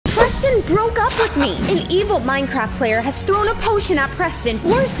Preston broke up with me. An evil Minecraft player has thrown a potion at Preston,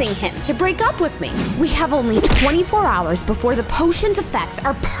 forcing him to break up with me. We have only 24 hours before the potion's effects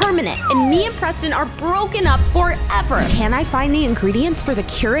are permanent, and me and Preston are broken up forever. Can I find the ingredients for the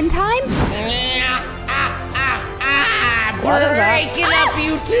cure in time? Breaking up,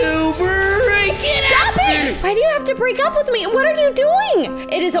 you two! Stop it! Why do you have to break up with me? What are you doing?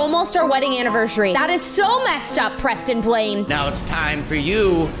 It is almost our wedding anniversary. That is so messed up, Preston Blaine. Now it's time for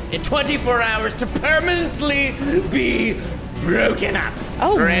you in 24 hours to permanently be broken up.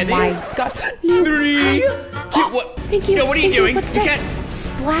 Oh. Ready? My God. 3, 2, what? Thank you. No, what are you doing? What's You this? can't.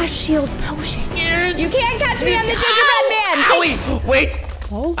 Splash shield potion. You can't catch me. I'm the gingerbread man. Owie! Wait.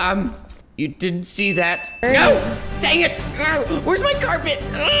 Oh. You didn't see that? No! Dang it! Where's my carpet?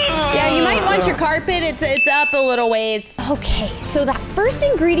 Yeah, you might want your carpet. It's up a little ways. Okay, so that first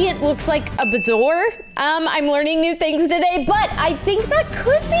ingredient looks like a bazaar. I'm learning new things today, but I think that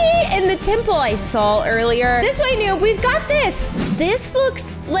could be in the temple I saw earlier. This way, Noob, we've got this. This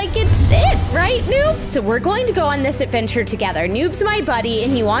looks like it's it, right, Noob? So we're going to go on this adventure together. Noob's my buddy,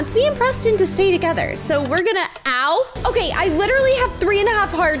 and he wants me and Preston to stay together. So we're gonna, ow. Okay, I literally have 3.5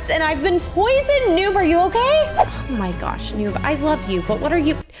 hearts, and I've been poisoned. Noob, are you okay? Oh my gosh, Noob, I love you, but what are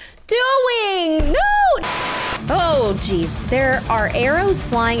you doing? No! Oh, geez. There are arrows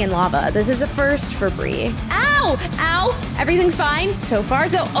flying in lava. This is a first for Bree. Ow! Ow! Everything's fine so far.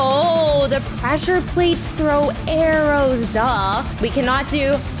 So, oh, the pressure plates throw arrows. Duh. We cannot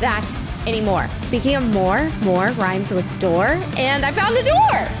do that anymore. Speaking of more rhymes with door. And I found a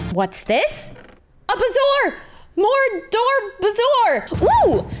door. What's this? A bazaar! More door bazaar!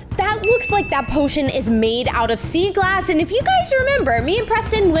 Ooh! That looks like that potion is made out of sea glass. And if you guys remember, me and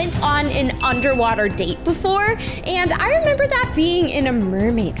Preston went on an underwater date before, and I remember that being in a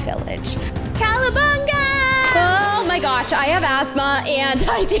mermaid village. Cowabunga! Oh my gosh, I have asthma and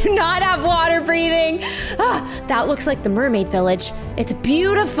I do not have water breathing. That looks like the mermaid village. It's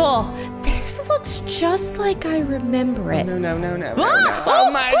beautiful. This looks just like I remember it. No.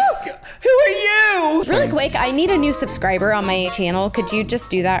 Oh my God. Who are you? Really quick, I need a new subscriber on my channel. Could you just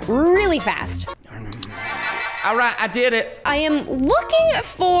do that really fast? All right, I did it. I am looking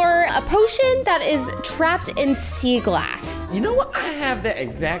for a potion that is trapped in sea glass. You know what? I have the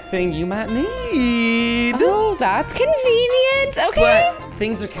exact thing you might need. Oh, that's convenient. Okay. But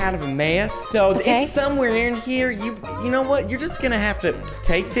things are kind of a mess, so it's somewhere in here. You know what? You're just gonna have to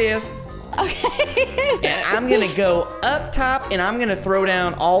take this. Okay. And I'm gonna go up top and I'm gonna throw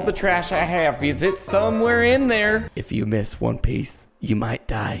down all the trash I have because it's somewhere in there. If you miss one piece, you might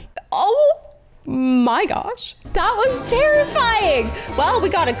die. Oh my gosh. That was terrifying. Well, we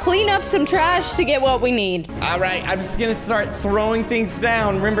gotta clean up some trash to get what we need. All right, I'm just gonna start throwing things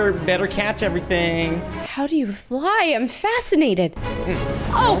down. Remember, better catch everything. How do you fly? I'm fascinated.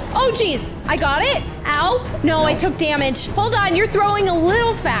 Oh geez. I got it. Ow. No, I took damage. Hold on, you're throwing a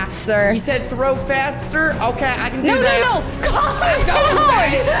little fast, sir. You said throw faster? Okay, I can do that. No. Calm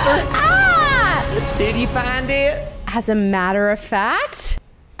down. Ah! Did you find it? As a matter of fact.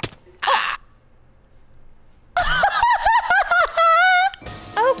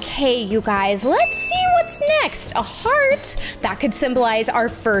 Okay, you guys, let's see what's next. A heart, that could symbolize our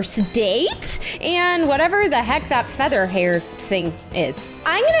first date, and whatever the heck that feather hair thing is.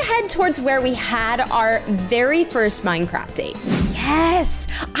 I'm gonna head towards where we had our very first Minecraft date. Yes,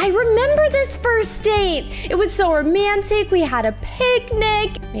 I remember this first date. It was so romantic. We had a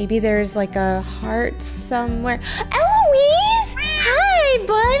picnic. Maybe there's like a heart somewhere. Eloise! Hi,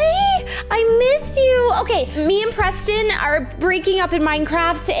 buddy. I miss you. Okay, me and Preston are breaking up in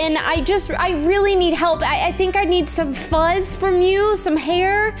Minecraft, and I really need help. I think I need some fuzz from you, some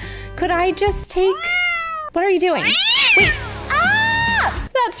hair. Could I just take... What are you doing? Wait. Ah!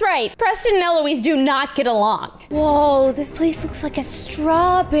 That's right. Preston and Eloise do not get along. Whoa, this place looks like a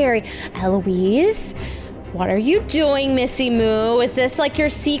strawberry. Eloise? What are you doing, Missy Moo? Is this like your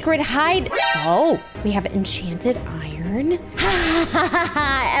secret hide? Oh, we have enchanted iron. Ha ha ha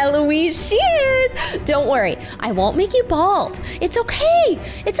ha, Eloise, cheers. Don't worry, I won't make you bald. It's okay.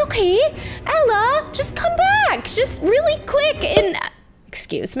 It's okay. Ella, just come back. Just really quick and...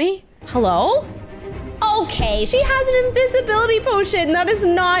 Excuse me? Hello? Okay, she has an invisibility potion. That is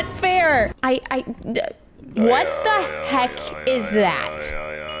not fair. What the heck is that?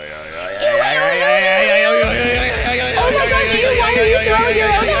 Oh my gosh, why are you throwing your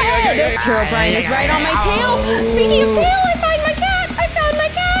own head? Herobrine is right on my tail. Speaking of tail, I found my cat.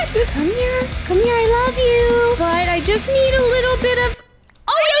 Come here, I love you. But I just need a little bit of...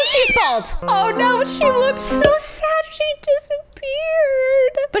 Oh no, she's bald. Oh no, she looked so sad. She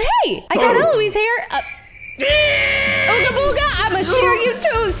disappeared. But hey, I got Eloise hair. Ooga booga, I'ma shear you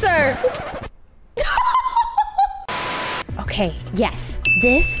too, sir. Okay, yes,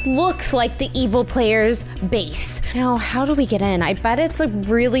 this looks like the evil player's base. Now, how do we get in? I bet it's like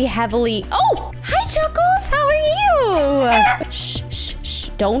really heavily. Oh, hi, Chuckles. How are you? Shh, shh, shh.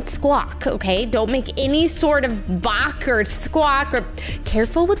 Don't squawk, okay? Don't make any sort of bark or squawk or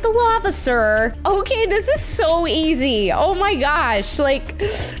careful with the lava, sir. Okay, this is so easy. Oh my gosh, like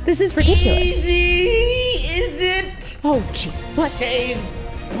this is ridiculous. Easy, is it? Oh, jeez. What? Say,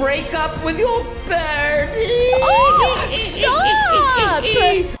 break up with your bird. Oh, stop!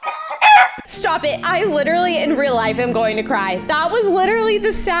 Stop it. I literally, in real life, am going to cry. That was literally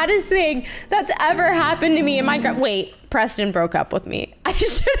the saddest thing that's ever happened to me in Minecraft. Wait, Preston broke up with me. I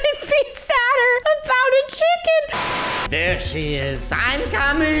shouldn't be sadder about a chicken. There she is. I'm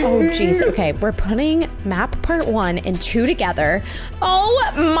coming. Oh, jeez. Okay, we're putting map part 1 and 2 together. Oh,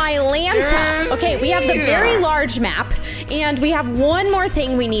 my Lanta. Okay, we have the very large map, and we have one more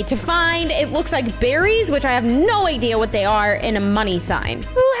thing we need to find. It looks like berries, which I have no idea what they are, and a money sign.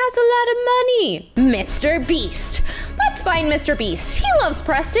 Who has a lot of money? Mr. Beast. Let's find Mr. Beast. He loves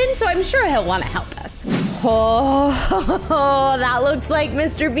Preston, so I'm sure he'll want to help us. Oh, that looks like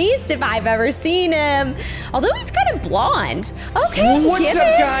Mr. Beast if I've ever seen him. Although he's kind of blonde. Okay, what's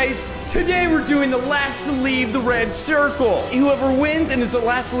up, guys? Today we're doing the last to leave the red circle. Whoever wins and is the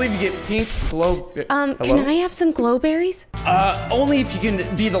last to leave, you get pink glow. Can I have some glowberries? Only if you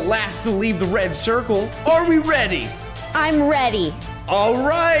can be the last to leave the red circle. Are we ready? I'm ready. All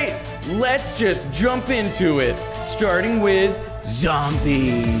right, let's just jump into it. Starting with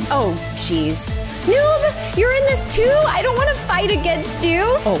zombies. Oh, jeez. Noob, you're in this too? I don't want to fight against you.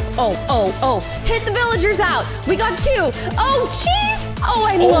 Oh. Hit the villagers out. We got 2. Oh, jeez. Oh,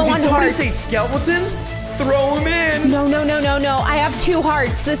 I'm low on hearts. Did somebody say skeleton? Throw him in. No. I have 2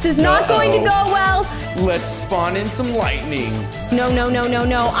 hearts. This is not going to go well. Let's spawn in some lightning. No.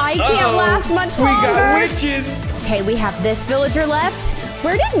 I can't last much longer. We got witches. Okay, we have this villager left.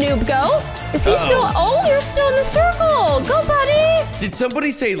 Where did Noob go? Is he still? Oh, you're still in the circle. Go, buddy. Did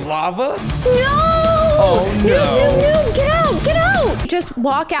somebody say lava? No. Oh, no. Noob. Get out. Just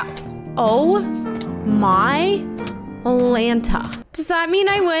walk out. Oh, my Lanta. Does that mean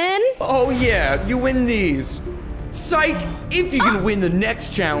I win? Oh, yeah. You win these. Psych. If you can win the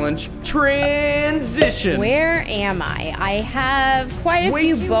next challenge, transition. Where am I? I have quite a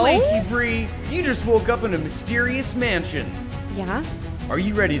few bones. Wakey, Bree. You just woke up in a mysterious mansion. Yeah? Are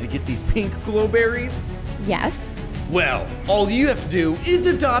you ready to get these pink glowberries? Yes. Well, all you have to do is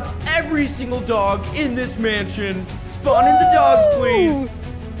adopt every single dog in this mansion. Spawn in the dogs, please.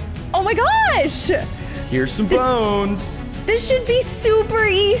 Oh my gosh. Here's some bones. This should be super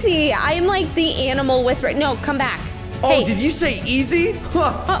easy. I'm like the animal whisperer. No, come back. Oh, hey. Did you say easy?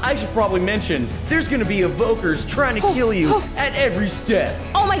 I should probably mention, there's gonna be evokers trying to kill you at every step.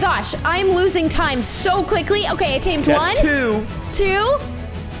 Oh my gosh, I'm losing time so quickly. Okay, I tamed That's 1. 2. 2.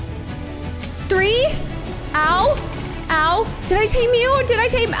 3. Ow. Did I tame you? Did I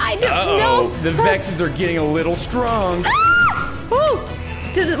tame? I don't know. The Vexes are getting a little strong. Oh,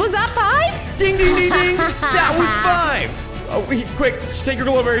 was that 5? Ding, ding, ding, ding. That was 5. Oh, quick, just take your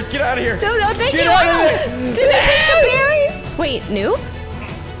glowberries. Get out of here. No, thank you. Get out of there. Did they take the berries? Wait, Noob?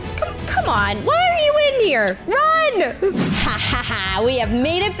 Come on. Why are you in here? Run! Ha. We have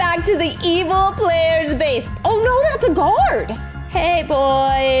made it back to the evil player's base. Oh, no, that's a guard. Hey,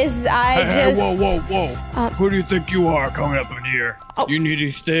 boys. Whoa. Who do you think you are coming up in here? Oh. You need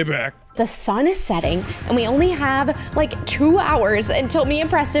to stay back. The sun is setting, and we only have like 2 hours until me and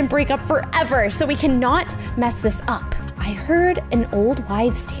Preston break up forever, so we cannot mess this up. I heard an old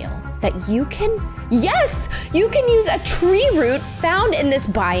wives' tale that you can use a tree root found in this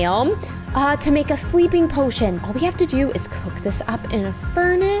biome to make a sleeping potion. All we have to do is cook this up in a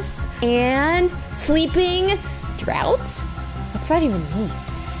furnace. And sleeping drought? What's that even mean?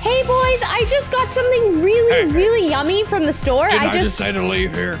 Hey boys, I just got something really yummy from the store. Did I just decide to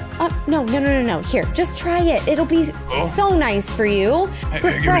leave here? No. Here, just try it. It'll be so nice for you.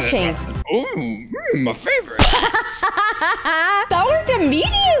 Refreshing. Ooh, my favorite. That worked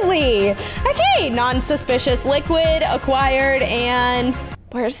immediately. Okay, non-suspicious liquid acquired, and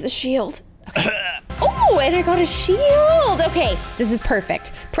where's the shield? Okay. Oh, and I got a shield. Okay, this is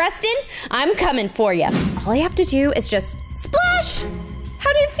perfect. Preston, I'm coming for you. All I have to do is just splash.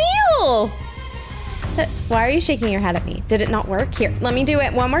 How do you feel? Why are you shaking your head at me? Did it not work? Here, let me do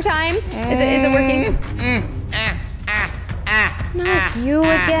it one more time. Is it working? Not you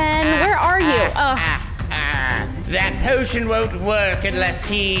again. Where are you? That potion won't work unless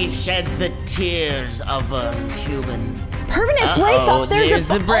he sheds the tears of a human. permanent breakup. There's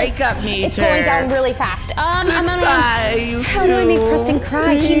the breakup meter. It's going down really fast. I'm gonna. How do I make Preston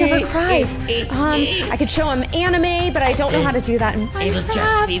cry? He never cries. I could show him anime, but I don't know how to do that in Minecraft. It'll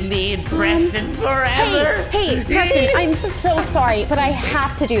just be me and Preston forever. Hey, Preston, I'm so sorry, but I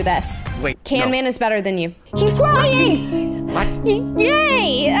have to do this. Wait, Can-Man is better than you. He's crying! What?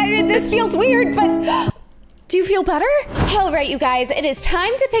 Yay! This feels weird, but do you feel better? All right, you guys, it is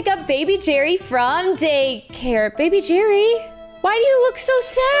time to pick up Baby Jerry from daycare. Baby Jerry, why do you look so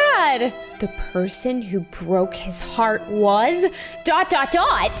sad? The person who broke his heart was ...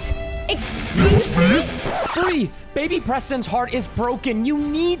 Excuse me? Bree, baby Preston's heart is broken. You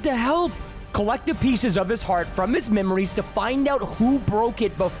need the help. Collect the pieces of his heart from his memories to find out who broke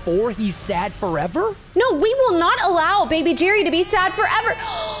it before he's sad forever. No, we will not allow Baby Jerry to be sad forever.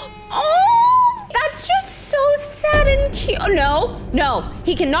 Oh, that's just so sad and cute. No,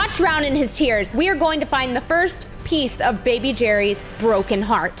 he cannot drown in his tears. We are going to find the first piece of Baby Jerry's broken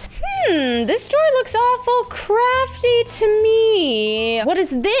heart. This door looks awful crafty to me. What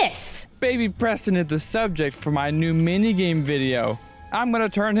is this? Baby Preston is the subject for my new minigame video. I'm gonna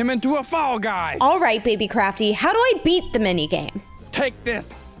turn him into a fall guy. All right, Baby Crafty, how do I beat the minigame? Take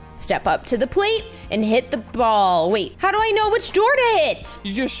this. Step up to the plate and hit the ball. Wait, how do I know which door to hit?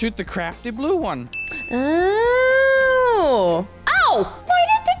 You just shoot the crafty blue one. Oh. Ow! Why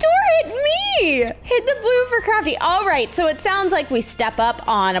did the door hit me? Hit the blue for Crafty. All right, so it sounds like we step up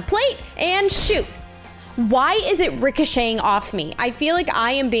on a plate and shoot. Why is it ricocheting off me? I feel like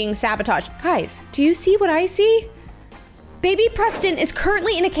I am being sabotaged. Guys, do you see what I see? Baby Preston is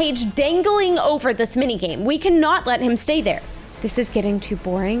currently in a cage dangling over this minigame. We cannot let him stay there. This is getting too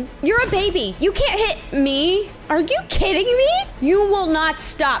boring. You're a baby. You can't hit me. Are you kidding me? You will not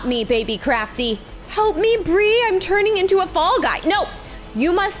stop me, Baby Crafty. Help me, Bree. I'm turning into a fall guy. No,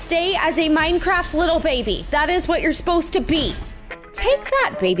 you must stay as a Minecraft little baby. That is what you're supposed to be. Take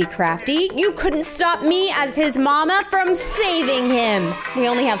that, Baby Crafty. You couldn't stop me as his mama from saving him. We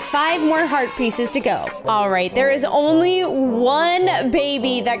only have 5 more heart pieces to go. All right, there is only one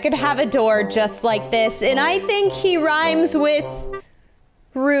baby that could have a door just like this, and I think he rhymes with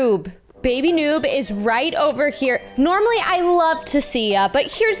Rube. Baby Noob is right over here. Normally, I love to see ya, but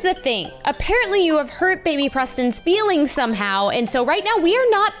here's the thing. Apparently, you have hurt Baby Preston's feelings somehow, and so right now, we are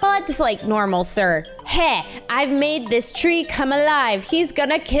not buds like normal, sir. Heh, I've made this tree come alive. He's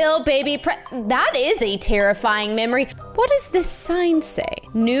gonna kill Baby That is a terrifying memory. What does this sign say?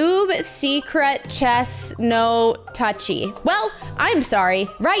 Noob secret chess no touchy. Well, I'm sorry.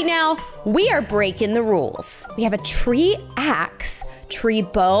 Right now, we are breaking the rules. We have a tree axe, tree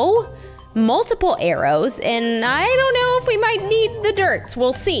bow, multiple arrows, and I don't know if we might need the dirt.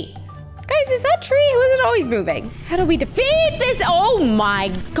 We'll see. Guys, is that tree? Who is it always moving? How do we defeat this? Oh my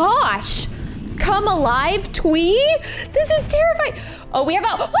gosh. Come alive, Twee? This is terrifying. Oh, we have a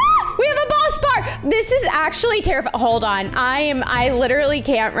boss bar. This is actually terrifying. Hold on. I literally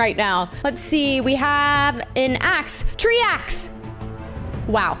can't right now. Let's see. We have an axe, tree axe.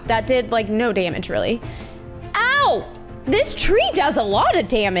 Wow, that did like no damage really. Ow! This tree does a lot of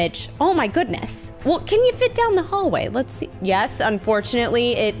damage. Oh my goodness. Well, can you fit down the hallway? Let's see. Yes,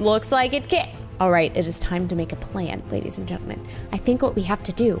 unfortunately, it looks like it can't. All right, it is time to make a plan, ladies and gentlemen. I think what we have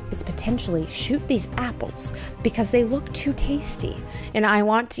to do is potentially shoot these apples because they look too tasty and I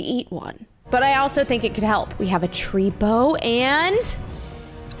want to eat one. But I also think it could help. We have a tree bow and...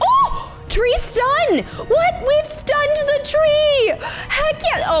 Oh! Tree stun! What? We've stunned the tree! Heck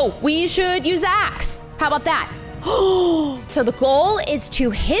yeah! Oh, we should use the axe. How about that? So the goal is to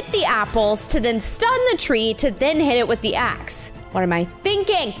hit the apples, to then stun the tree, to then hit it with the axe. What am I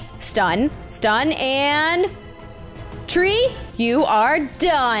thinking? Stun, and... Tree, you are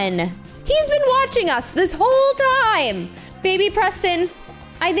done. He's been watching us this whole time. Baby Preston,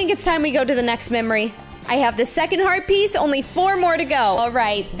 I think it's time we go to the next memory. I have the second heart piece, only 4 more to go. All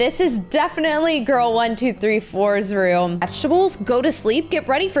right, this is definitely girl 1234's room. Vegetables, go to sleep, get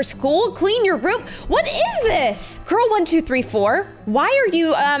ready for school, clean your room. What is this? Girl 1234, why are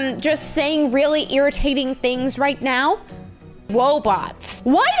you just saying really irritating things right now? Wobots.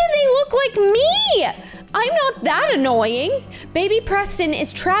 Why do they look like me? I'm not that annoying. Baby Preston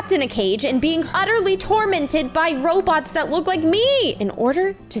is trapped in a cage and being utterly tormented by robots that look like me. In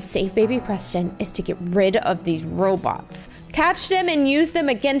order to save Baby Preston is to get rid of these robots. Catch them and use them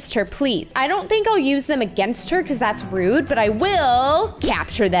against her, please. I don't think I'll use them against her because that's rude, but I will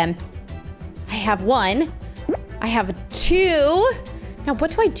capture them. I have 1. I have 2. Now,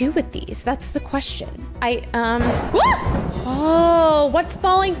 what do I do with these? That's the question. Oh, what's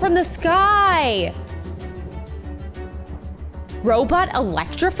falling from the sky? Robot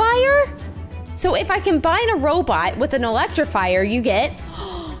electrifier? So if I combine a robot with an electrifier, you get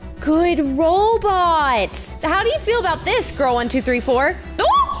good robots. How do you feel about this, girl 1, 2, 3, 4?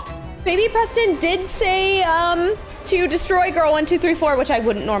 Oh! Baby Preston did say to destroy girl 1, 2, 3, 4, which I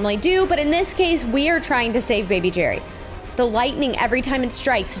wouldn't normally do, but in this case, we are trying to save baby Jerry. The lightning, every time it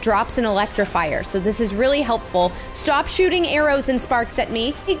strikes, drops an electrifier, so this is really helpful. Stop shooting arrows and sparks at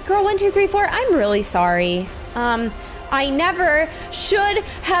me. Hey, girl 1, 2, 3, 4, I'm really sorry. I never should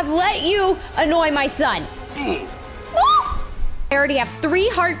have let you annoy my son. I already have 3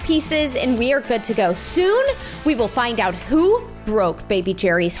 heart pieces and we are good to go. Soon, we will find out who broke baby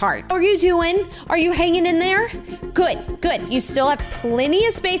Jerry's heart. How are you doing? Are you hanging in there? Good, good. You still have plenty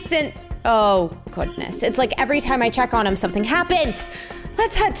of space in... Oh, goodness. It's like every time I check on him, something happens.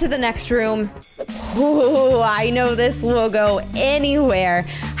 Let's head to the next room. Ooh, I know this will go anywhere.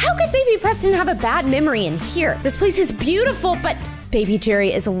 How could baby Preston have a bad memory in here? This place is beautiful, but baby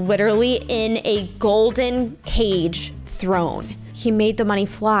Jerry is literally in a golden cage throne. He made the money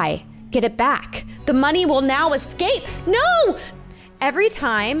fly. Get it back. The money will now escape. No! Every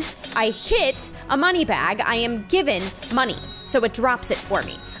time I hit a money bag, I am given money, so it drops it for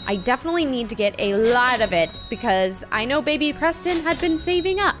me. I definitely need to get a lot of it because I know baby Preston had been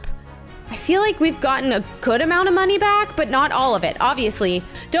saving up. I feel like we've gotten a good amount of money back, but not all of it, obviously.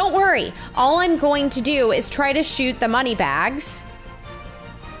 Don't worry, all I'm going to do is try to shoot the money bags.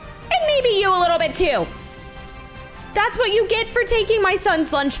 And maybe you a little bit too. That's what you get for taking my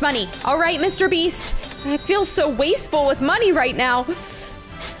son's lunch money. All right, Mr. Beast. I feel so wasteful with money right now.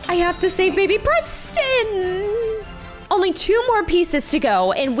 I have to save baby Preston. Only 2 more pieces to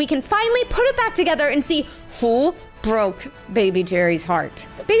go, and we can finally put it back together and see who broke baby Jerry's heart.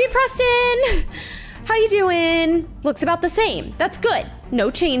 Baby Preston, how you doing? Looks about the same. That's good.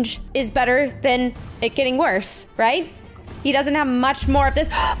 No change is better than it getting worse, right? He doesn't have much more of this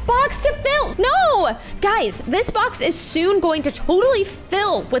box to fill. No, guys, this box is soon going to totally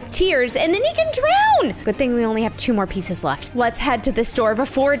fill with tears and then he can drown. Good thing we only have 2 more pieces left. Let's head to the store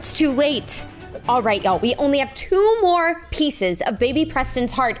before it's too late. All right, y'all, we only have 2 more pieces of baby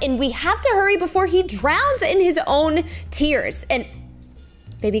Preston's heart and we have to hurry before he drowns in his own tears. And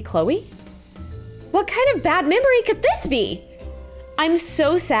baby Chloe? What kind of bad memory could this be? I'm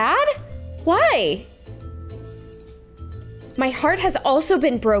so sad. Why? My heart has also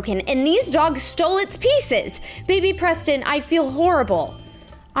been broken and these dogs stole its pieces. Baby Preston, I feel horrible.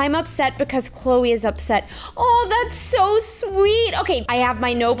 I'm upset because Chloe is upset. Oh, that's so sweet. Okay, I have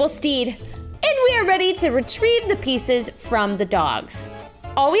my noble steed and we are ready to retrieve the pieces from the dogs.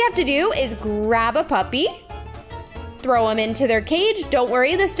 All we have to do is grab a puppy, throw them into their cage. Don't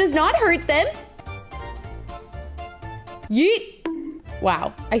worry, this does not hurt them. Yeet.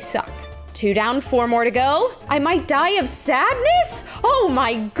 Wow, I suck. 2 down, 4 more to go. I might die of sadness? Oh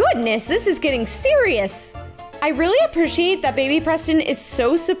my goodness, this is getting serious. I really appreciate that baby Preston is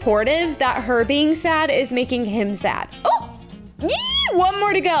so supportive that her being sad is making him sad. Oh, yee, 1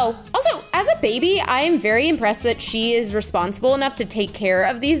 more to go. Also, as a baby, I am very impressed that she is responsible enough to take care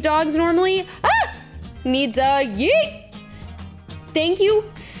of these dogs normally. Ah, needs a yeet. Thank you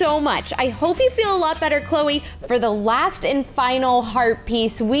so much. I hope you feel a lot better, Chloe. For the last and final heart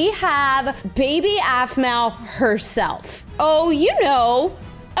piece, we have baby Aphmau herself. Oh, you know,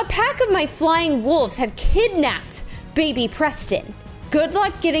 a pack of my flying wolves had kidnapped baby Preston. Good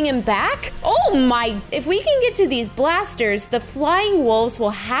luck getting him back. Oh my, if we can get to these blasters, the flying wolves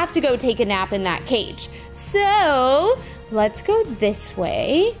will have to go take a nap in that cage. So let's go this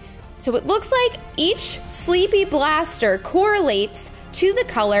way. So it looks like each sleepy blaster correlates to the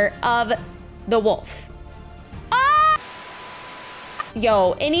color of the wolf. Ah!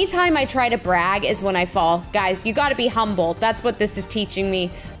 Yo, anytime I try to brag is when I fall. Guys, you gotta be humble. That's what this is teaching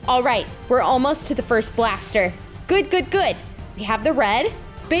me. All right, we're almost to the first blaster. Good, good, good. We have the red.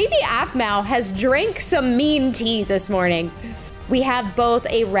 Baby Aphmau has drank some mean tea this morning. We have both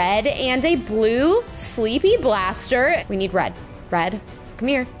a red and a blue sleepy blaster. We need red. Red. Come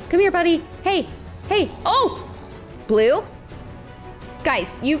here, buddy. Hey, hey, oh, blue.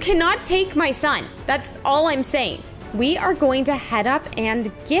 Guys, you cannot take my son. That's all I'm saying. We are going to head up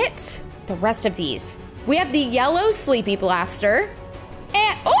and get the rest of these. We have the yellow sleepy blaster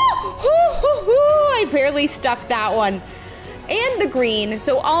and, oh, I barely stuck that one. And the green,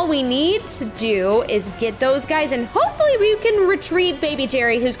 so all we need to do is get those guys and hopefully we can retrieve baby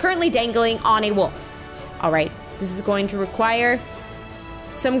Jerry who's currently dangling on a wolf. All right, this is going to require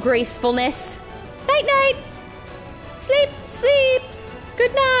some gracefulness. Night, night. Sleep, sleep.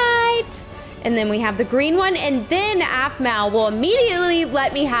 Good night. And then we have the green one, and then Aphmau will immediately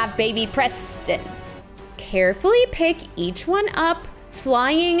let me have baby Preston. Carefully pick each one up.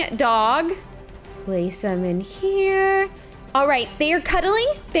 Flying dog. Place them in here. All right, they are cuddling.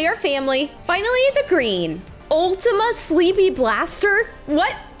 They are family. Finally, the green. Ultima Sleepy Blaster?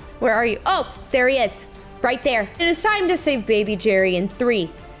 What? Where are you? Oh, there he is. Right there. It is time to save baby Jerry in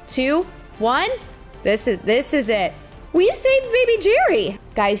 3, 2, 1. This is it. We saved baby Jerry.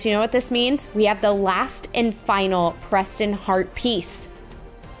 Guys, you know what this means? We have the last and final Preston heart piece.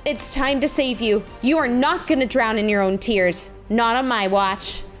 It's time to save you. You are not gonna drown in your own tears. Not on my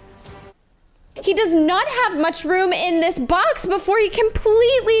watch. He does not have much room in this box before he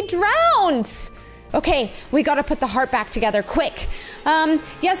completely drowns. Okay, we gotta put the heart back together quick.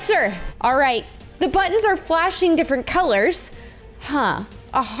 Yes, sir. All right. The buttons are flashing different colors. Huh,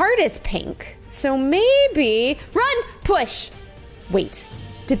 a heart is pink. So maybe, run, push. Wait,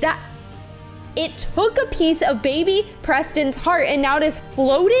 did that, it took a piece of baby Preston's heart and now it is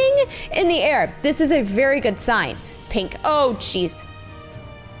floating in the air. This is a very good sign. Pink, oh jeez.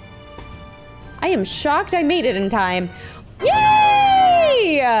 I am shocked I made it in time.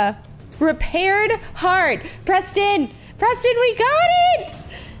 Yay! Repaired heart. Preston, we got it!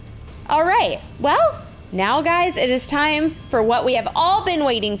 All right, well, now guys, it is time for what we have all been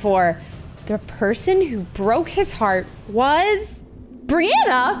waiting for. The person who broke his heart was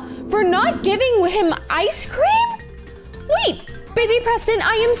Brianna for not giving him ice cream? Wait, baby Preston,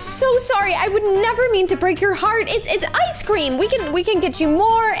 I am so sorry. I would never mean to break your heart. It's ice cream. We can get you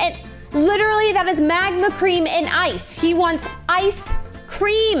more, and literally that is magma cream and ice. He wants ice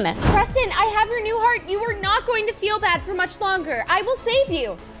cream. Preston, I have your new heart. You are not going to feel bad for much longer. I will save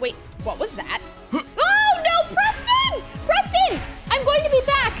you. Wait, what was that? Oh no, Preston! Preston! I'm going to be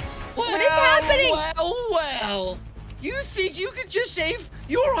back. What is happening? Well. You think you could just save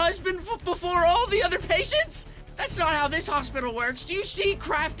your husband before all the other patients? That's not how this hospital works. Do you see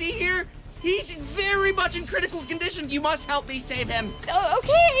Crafty here? He's very much in critical condition. You must help me save him.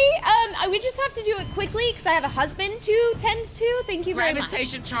 Okay, we just have to do it quickly because I have a husband to tend to. Thank you very much. Grab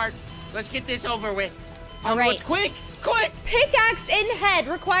his patient chart. Let's get this over with. All right. Quick! Pickaxe in head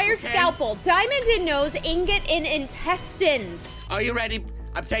requires scalpel. Diamond in nose, ingot in intestines. Are you ready?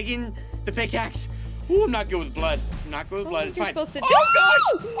 I'm taking the pickaxe. Ooh, I'm not good with blood. It's fine. Supposed to oh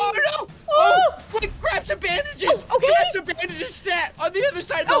gosh! Oh no! Oh! Quick, grab some bandages! Oh, okay. Grab some bandages, stat on the other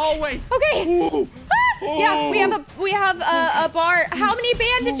side of the hallway. Okay. Ooh. Yeah, we have a bar. How many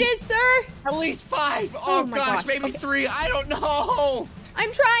bandages, sir? At least 5. Oh my gosh, gosh. maybe Okay. 3. I don't know.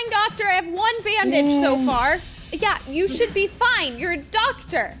 I'm trying, doctor. I have 1 bandage so far. Yeah, you should be fine. You're a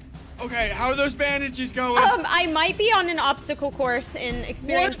doctor. Okay, how are those bandages going? I might be on an obstacle course and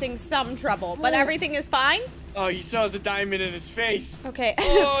experiencing some trouble, but everything is fine. Oh, he still has a diamond in his face. Okay.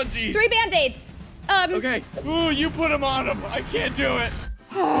 Oh, jeez. 3 band-aids. Okay. Ooh, you put him on him. I can't do it.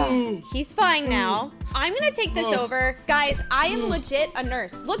 He's fine now. I'm gonna take this over. Guys, I am legit a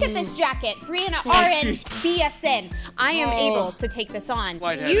nurse. Look at this jacket. Brianna RN BSN. I am able to take this on.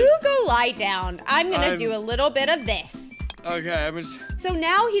 Lightheaded. You go lie down. I'm gonna do a little bit of this. Okay, So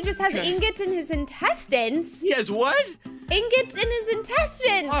now he just has ingots in his intestines. He has what? Ingots in his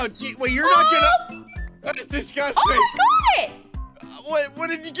intestines. Oh, gee. Wait, you're not gonna... That is disgusting. Oh, I got it. What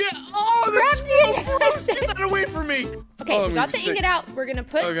did you get? Oh, that's so gross. Get that away from me. Okay, we got the ingot out. We're gonna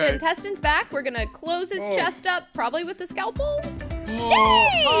put the intestines back. We're gonna close his chest up, probably with the scalpel.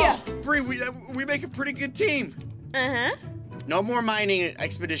 Yay! Bree, we make a pretty good team. Uh-huh. No more mining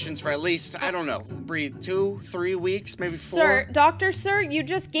expeditions for at least, I don't know, Bree, 2, 3 weeks, maybe 4. Sir, Doctor, sir, you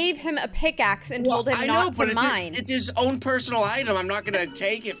just gave him a pickaxe and told him not to mine. It's his own personal item. I'm not gonna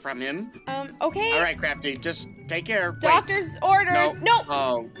take it from him. Okay. All right, Crafty, just take care. Doctor's orders. No.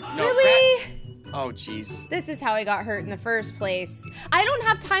 Oh, no. Really? Oh, jeez. This is how I got hurt in the first place. I don't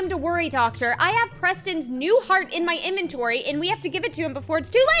have time to worry, Doctor. I have Preston's new heart in my inventory, and we have to give it to him before it's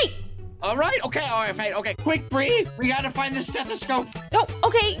too late. All right, fine, okay. Quick, Bree, we gotta find the stethoscope. Oh,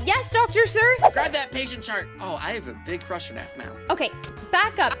 okay, yes, Doctor, sir. Grab that patient chart. Oh, I have a big crush on Afmal. Okay,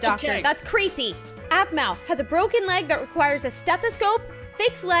 back up, Doctor. Okay. That's creepy. Afmal has a broken leg that requires a stethoscope,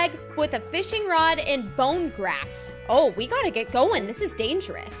 fixed leg with a fishing rod, and bone grafts. Oh, we gotta get going. This is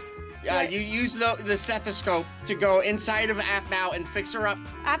dangerous. Yeah, you use the stethoscope to go inside of Afmal and fix her up.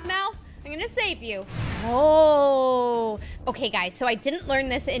 Afmal, I'm gonna save you. Oh. Okay, guys, so I didn't learn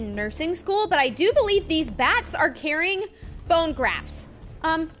this in nursing school, but I do believe these bats are carrying bone grafts.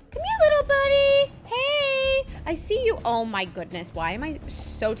 Come here, little buddy. Hey, I see you. Oh my goodness, why am I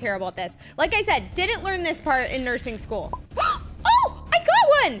so terrible at this? Like I said, didn't learn this part in nursing school. Oh, I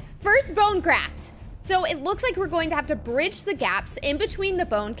got one. First bone graft. So it looks like we're going to have to bridge the gaps in between the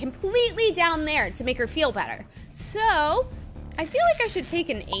bone completely down there to make her feel better. So I feel like I should take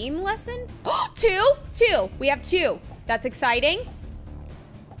an aim lesson. Oh, 2. We have 2. That's exciting.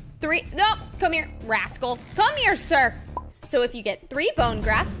 3. No, Come here, rascal. Come here, sir. So if you get 3 bone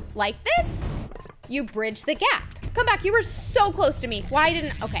grafts like this, you bridge the gap. Come back, you were so close to me. Why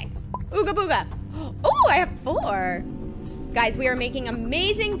didn't, okay. Ooga booga. Oh, I have 4. Guys, we are making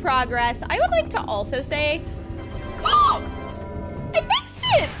amazing progress. I would like to also say, oh, I fixed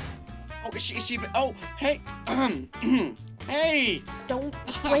it. Oh, is she, oh, hey, hey. Just don't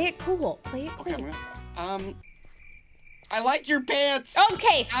play it cool. Play it cool. Okay, I like your pants.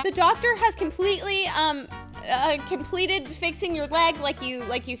 Okay, the doctor has completely completed fixing your leg. Like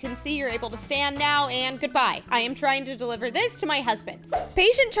you can see, you're able to stand now, and goodbye. I am trying to deliver this to my husband.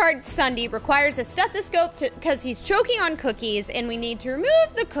 Patient chart Sunday requires a stethoscope because he's choking on cookies, and we need to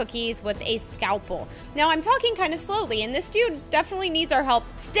remove the cookies with a scalpel. Now I'm talking kind of slowly, and this dude definitely needs our help.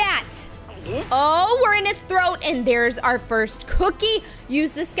 Stat! Oh, we're in his throat, and there's our first cookie.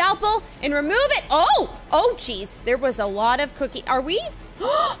 Use the scalpel and remove it. Oh, geez. There was a lot of cookie. Are we?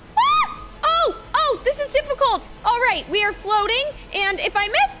 Oh, this is difficult. All right, we are floating, and if I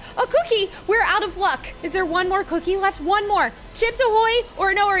miss a cookie, we're out of luck. Is there one more cookie left? One more. Chips Ahoy or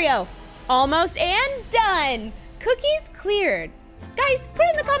an Oreo? Almost and done. Cookies cleared. Guys, put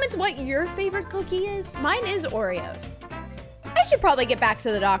in the comments what your favorite cookie is. Mine is Oreos. I should probably get back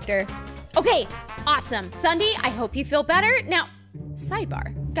to the doctor. Okay, awesome. Sunday, I hope you feel better. Now,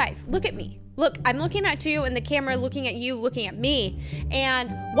 sidebar. Guys, look at me. Look, I'm looking at you and the camera looking at you, looking at me. And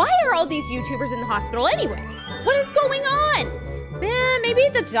why are all these YouTubers in the hospital anyway? What is going on? Maybe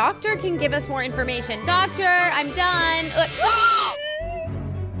the doctor can give us more information. Doctor, I'm done.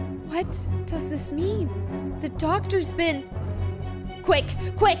 What does this mean? The doctor's been... Quick,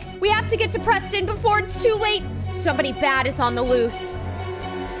 we have to get to Preston before it's too late. Somebody bad is on the loose.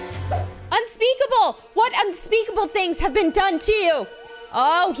 Unspeakable! What unspeakable things have been done to you?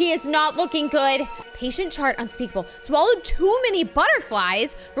 Oh, he is not looking good. Patient chart unspeakable. Swallowed too many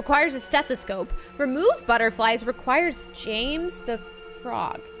butterflies requires a stethoscope. Remove butterflies requires James the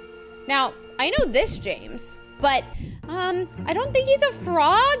frog. Now, I know this James, but I don't think he's a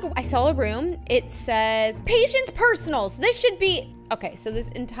frog. I saw a room. It says patient's personals. This should be, okay, so this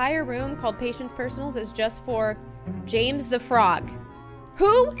entire room called patient's personals is just for James the frog.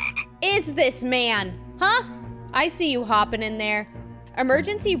 Who is this man? Huh? I see you hopping in there.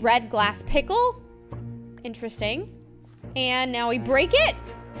 Emergency red glass pickle. Interesting. And now we break it.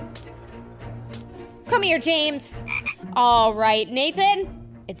 Come here, James. All right,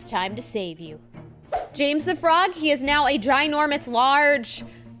 Nathan, it's time to save you. James the frog, he is now a ginormous, large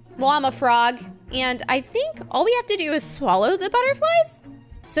llama frog. And I think all we have to do is swallow the butterflies.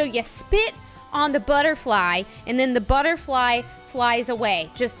 So you spit on the butterfly, and then the butterfly flies away.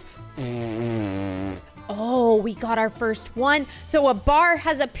 Just... Oh, we got our first one. So a bar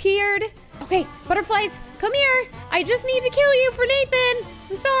has appeared. Okay, butterflies, come here. I just need to kill you for Nathan.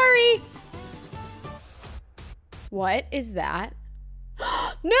 I'm sorry. What is that?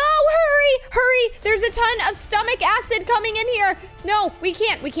 No, hurry. There's a ton of stomach acid coming in here. No, we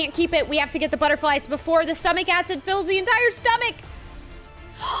can't keep it. We have to get the butterflies before the stomach acid fills the entire stomach.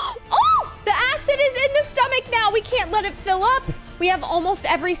 Oh, the acid is in the stomach now. We can't let it fill up. We have almost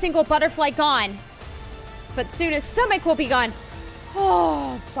every single butterfly gone. But soon his stomach will be gone.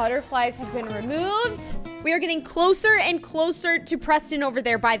 Oh, butterflies have been removed. We are getting closer and closer to Preston over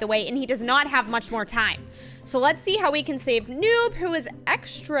there, by the way, and he does not have much more time. So let's see how we can save Noob, who is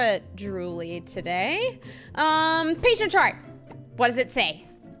extra drooly today. Patient chart. What does it say?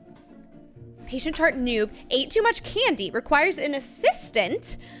 Patient chart Noob ate too much candy, requires an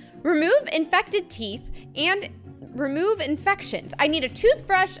assistant, remove infected teeth, and remove infections. I need a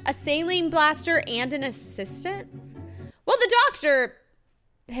toothbrush, a saline blaster, and an assistant. Well, the doctor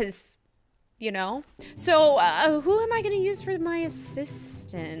has, you know. So who am I gonna use for my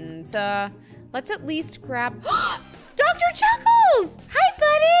assistant? Let's at least grab, Dr. Chuckles! Hi,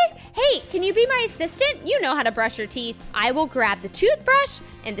 buddy! Hey, can you be my assistant? You know how to brush your teeth. I will grab the toothbrush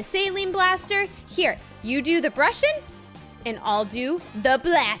and the saline blaster. Here, you do the brushing, and I'll do the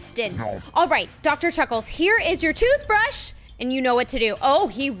blasting. All right, Dr. Chuckles, here is your toothbrush, and you know what to do. Oh,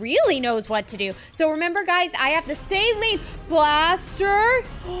 he really knows what to do. So remember, guys, I have the saline blaster.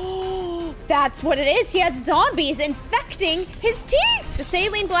 That's what it is. He has zombies infecting his teeth. The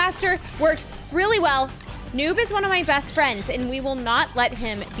saline blaster works really well. Noob is one of my best friends, and we will not let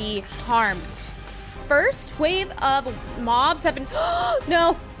him be harmed. First wave of mobs have been,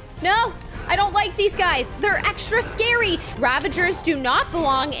 no, I don't like these guys. They're extra scary. Ravagers do not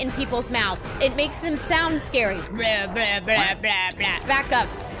belong in people's mouths. It makes them sound scary. Blah, blah, blah, blah, blah.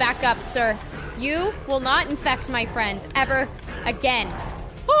 Back up, sir. You will not infect my friend ever again.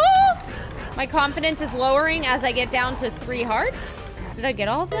 Oh! My confidence is lowering as I get down to 3 hearts. Did I get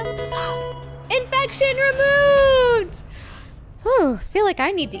all of them? Infection removed! Whew, feel like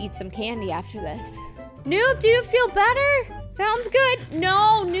I need to eat some candy after this. Noob, do you feel better? Sounds good.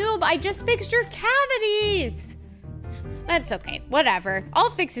 No, Noob, I just fixed your cavities. That's okay, whatever.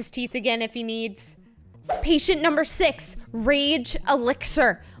 I'll fix his teeth again if he needs. Patient number 6, Rage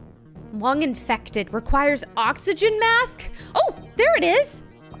Elixir. Lung infected, requires oxygen mask. Oh, there it is.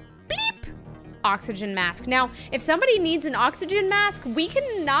 Bleep. Oxygen mask. Now, if somebody needs an oxygen mask, we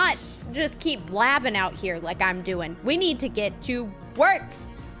cannot just keep blabbing out here like I'm doing. We need to get to work.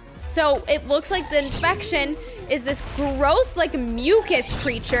 So it looks like the infection is this gross, like mucus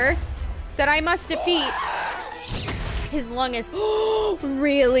creature that I must defeat. His lung is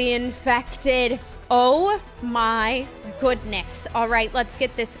really infected. Oh my goodness. All right, let's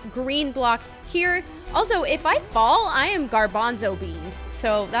get this green block here. Also, if I fall, I am garbanzo beaned.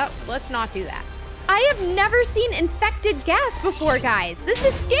 So let's not do that. I have never seen infected gas before, guys. This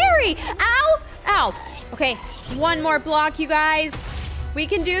is scary. Ow, ow. Okay, one more block, you guys. We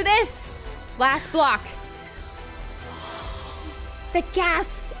can do this. Last block. The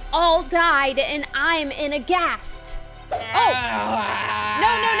gas all died and I'm in a ghast. Oh,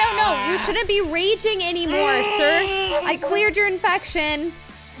 no. You shouldn't be raging anymore, sir. I cleared your infection.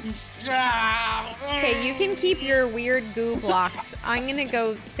 Okay, you can keep your weird goo blocks. I'm gonna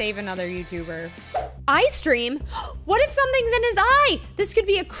go save another YouTuber. Eye stream? What if something's in his eye? This could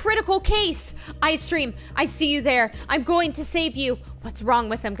be a critical case. Eye stream, I see you there. I'm going to save you. What's wrong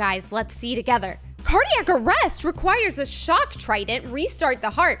with him, guys? Let's see together. Cardiac arrest requires a shock trident, restart the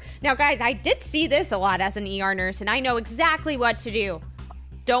heart. Now, guys, I did see this a lot as an ER nurse, and I know exactly what to do.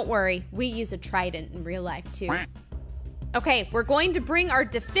 Don't worry, we use a trident in real life, too. Okay, we're going to bring our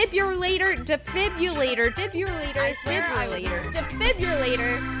defibrillator.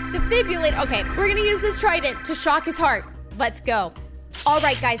 Okay, we're gonna use this trident to shock his heart. Let's go. All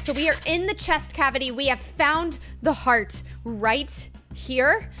right, guys, so we are in the chest cavity. We have found the heart right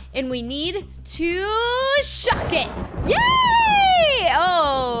here, and we need to shock it. Yay!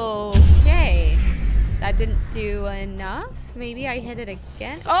 Okay. That didn't do enough. Maybe I hit it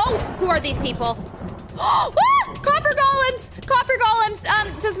again. Oh, who are these people? Ah, copper golems! Copper golems!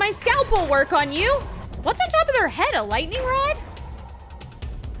 Does my scalpel work on you? What's on top of their head? A lightning rod?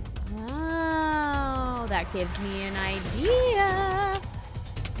 Oh, that gives me an idea.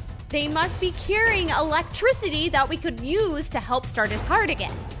 They must be carrying electricity that we could use to help start his heart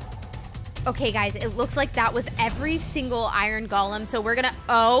again. Okay, guys, it looks like that was every single iron golem, so we're gonna,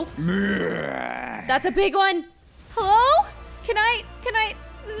 oh. That's a big one. Hello? Can I,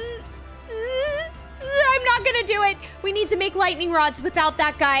 I'm not gonna do it. We need to make lightning rods without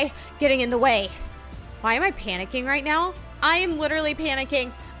that guy getting in the way. Why am I panicking right now? I am literally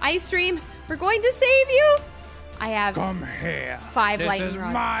panicking. Ice Stream, we're going to save you. I have Come here. 5 lightning This is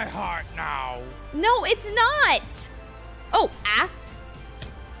rods. my heart now. No, it's not. Oh, ah.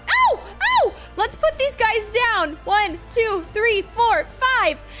 Ow, ow. Let's put these guys down. 1, 2, 3, 4,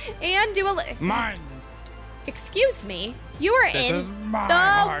 5. And do a... Mine. Excuse me. You are This is in my the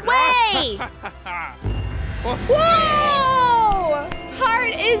heart. way. Whoa!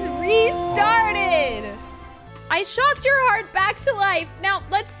 Heart is restarted. I shocked your heart back to life. Now,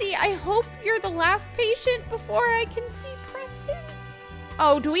 let's see. I hope you're the last patient before I can see Preston.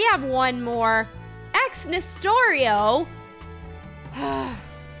 Oh, do we have one more? Ex Nestorio.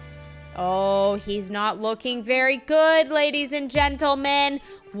 Oh, he's not looking very good, ladies and gentlemen.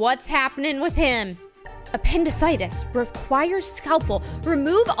 What's happening with him? Appendicitis requires scalpel.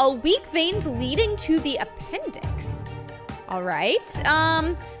 Remove all weak veins leading to the appendix. All right.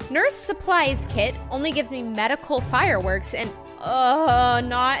 Nurse supplies kit only gives me medical fireworks and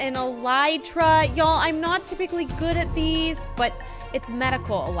not an elytra. Y'all, I'm not typically good at these, but it's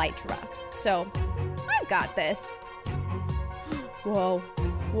medical elytra. So I got this. Whoa.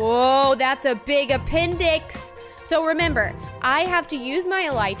 Whoa, that's a big appendix. So remember, I have to use my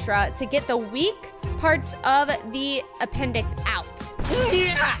elytra to get the weak parts of the appendix out.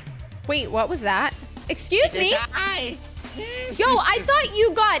 Wait, what was that? Excuse me? Yo, I thought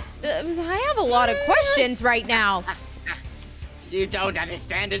you got... I have a lot of questions right now. You don't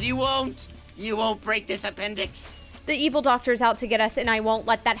understand it. You won't. You won't break this appendix. The evil doctor's out to get us, and I won't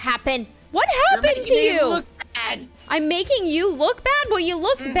let that happen. What happened to You're making me you? look bad. I'm making you look bad? Well, you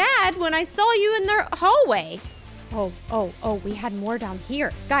looked bad when I saw you in the hallway. Oh, we had more down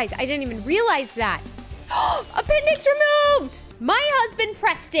here. Guys, I didn't even realize that. Appendix removed! My husband,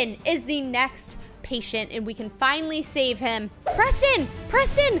 Preston, is the next patient, and we can finally save him.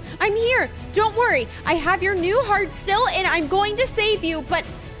 Preston, I'm here. Don't worry. I have your new heart still, and I'm going to save you, but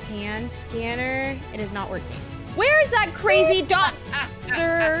hand scanner, it is not working. Where is that crazy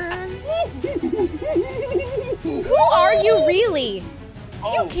doctor? Who are you really?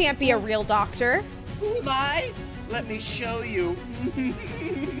 You can't be a real doctor. Who am I? Let me show you.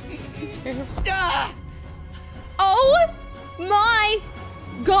 Ah! Oh my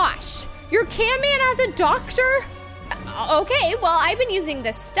gosh. Your cam man as a doctor? Okay, well, I've been using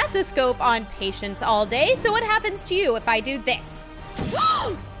this stethoscope on patients all day, so what happens to you if I do this?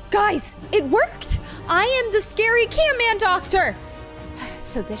 Guys, it worked! I am the scary cam man doctor!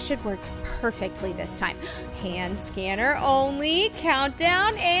 So this should work perfectly this time. Hand scanner only,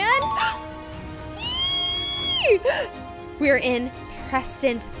 countdown, and... We're in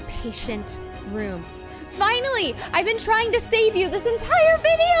Preston's patient room. Finally! I've been trying to save you this entire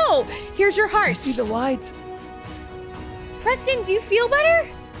video! Here's your heart. See the lights. Preston, do you feel better?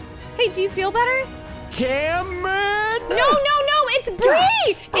 Hey, do you feel better? Cameron! No, it's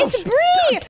Bree! It's Bree!